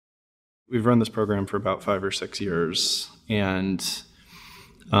We've run this program for about 5 or 6 years, and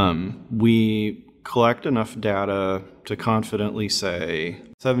we collect enough data to confidently say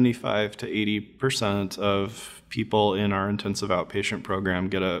 75 to 80% of people in our intensive outpatient program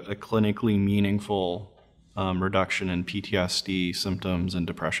get a clinically meaningful reduction in PTSD symptoms and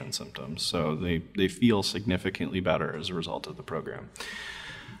depression symptoms. So they feel significantly better as a result of the program.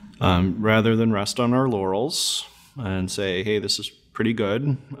 Rather than rest on our laurels and say, hey, this is pretty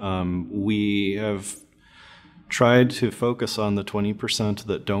good, we have tried to focus on the 20%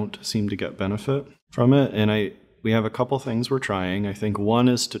 that don't seem to get benefit from it. And we have a couple things we're trying. I think one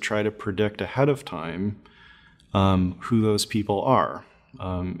is to try to predict ahead of time who those people are.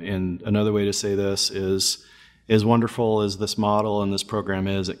 And another way to say this is, as wonderful as this model and this program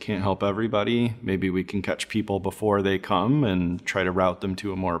is, it can't help everybody. Maybe we can catch people before they come and try to route them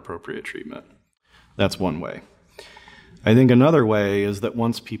to a more appropriate treatment. That's one way. I think another way is that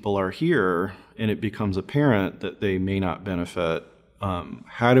once people are here and it becomes apparent that they may not benefit,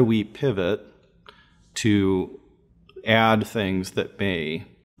 how do we pivot to add things that may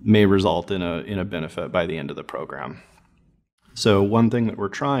result in a benefit by the end of the program? So one thing that we're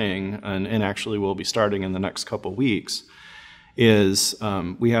trying, and actually we'll be starting in the next couple weeks, is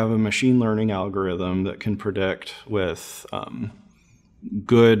we have a machine learning algorithm that can predict with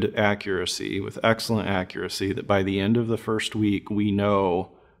good accuracy, with excellent accuracy, that by the end of the first week, we know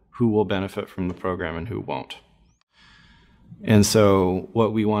who will benefit from the program and who won't. And so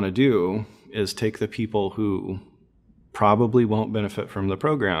what we want to do is take the people who probably won't benefit from the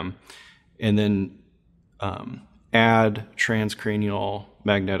program and then add transcranial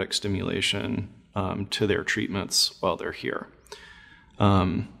magnetic stimulation to their treatments while they're here.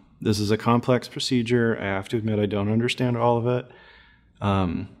 This is a complex procedure. I have to admit I don't understand all of it.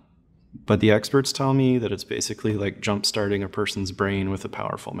 But the experts tell me that it's basically like jump-starting a person's brain with a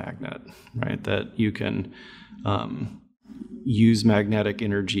powerful magnet, right? That you can use magnetic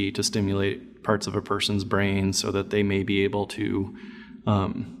energy to stimulate parts of a person's brain so that they may be able to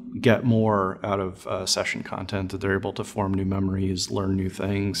get more out of session content, that they're able to form new memories, learn new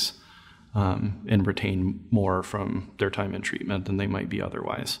things, and retain more from their time in treatment than they might be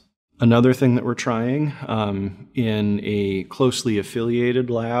otherwise. Another thing that we're trying in a closely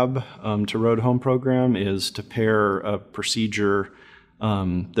affiliated lab to Road Home program is to pair a procedure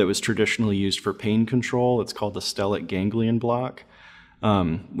that was traditionally used for pain control. It's called the stellate ganglion block,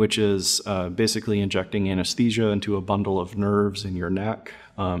 which is basically injecting anesthesia into a bundle of nerves in your neck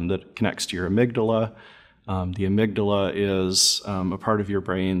that connects to your amygdala. The amygdala is a part of your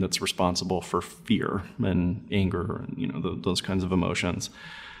brain that's responsible for fear and anger and those kinds of emotions.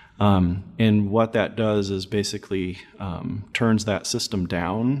 And what that does is basically turns that system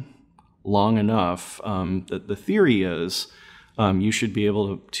down long enough that the theory is you should be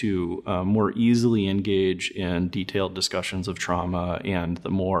able to more easily engage in detailed discussions of trauma and the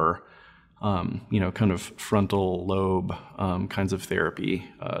more kind of frontal lobe kinds of therapy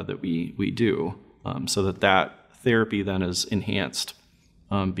that we do, so that therapy then is enhanced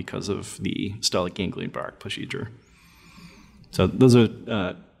because of the stellate ganglion block procedure. So those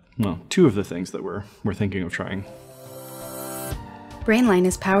are two of the things that we're thinking of trying. BrainLine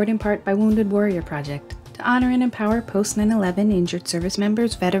is powered in part by Wounded Warrior Project to honor and empower post 9/11 injured service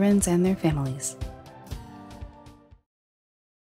members, veterans, and their families.